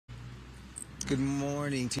Good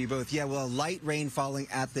morning to you both. Yeah, well, light rain falling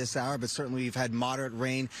at this hour, but certainly we've had moderate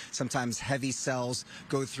rain. Sometimes heavy cells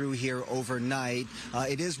go through here overnight.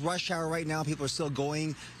 It is rush hour right now. People are still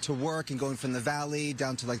going to work and going from the valley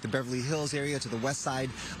down to like the Beverly Hills area to the west side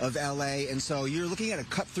of LA. And so you're looking at a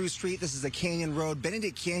cut-through street. This is a canyon road.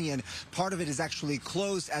 Benedict Canyon, part of it is actually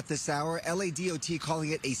closed at this hour. LA DOT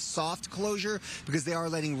calling it a soft closure because they are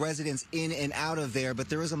letting residents in and out of there. But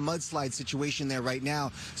there is a mudslide situation there right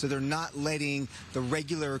now, so they're not letting the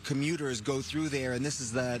regular commuters go through there. And this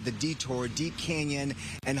is the detour, Deep Canyon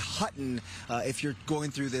and Hutton, if you're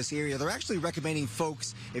going through this area. They're actually recommending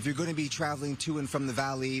folks, if you're going to be traveling to and from the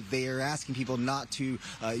valley, they are asking people not to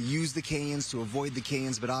use the canyons, to avoid the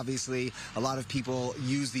canyons, but obviously a lot of people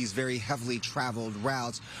use these very heavily traveled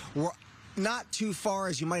routes. We're not too far,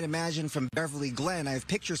 as you might imagine, from Beverly Glen. I have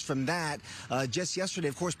pictures from that just yesterday.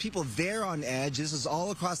 Of course, people there on edge. This is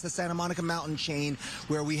all across the Santa Monica mountain chain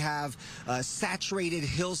where we have saturated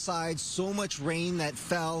hillsides, so much rain that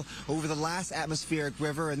fell over the last atmospheric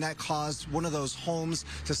river, and that caused one of those homes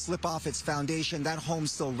to slip off its foundation. That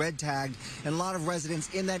home's still red tagged, and a lot of residents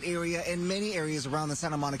in that area and many areas around the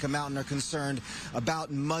Santa Monica mountain are concerned about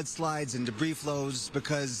mudslides and debris flows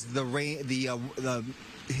because the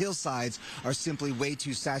hillsides are simply way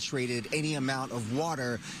too saturated. Any amount of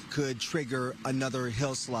water could trigger another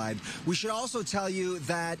hillslide. We should also tell you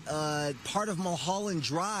that part of Mulholland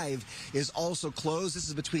Drive is also closed. This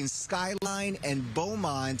is between Skyline and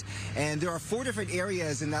Beaumont, and there are 4 different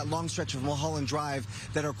areas in that long stretch of Mulholland Drive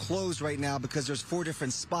that are closed right now because there's 4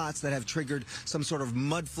 different spots that have triggered some sort of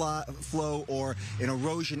mud flow or an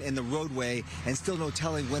erosion in the roadway, and still no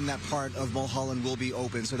telling when that part of Mulholland will be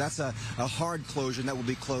open. So that's a hard closure, and that will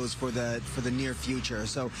be closed for the near future.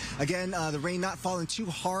 So again, the rain not falling too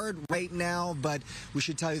hard right now, but we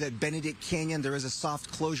should tell you that Benedict Canyon, there is a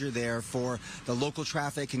soft closure there for the local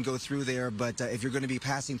traffic can go through there, but if you're going to be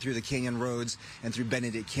passing through the canyon roads and through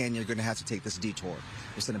Benedict Canyon, you're going to have to take this detour.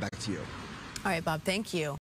 We'll send it back to you. All right, Bob, thank you.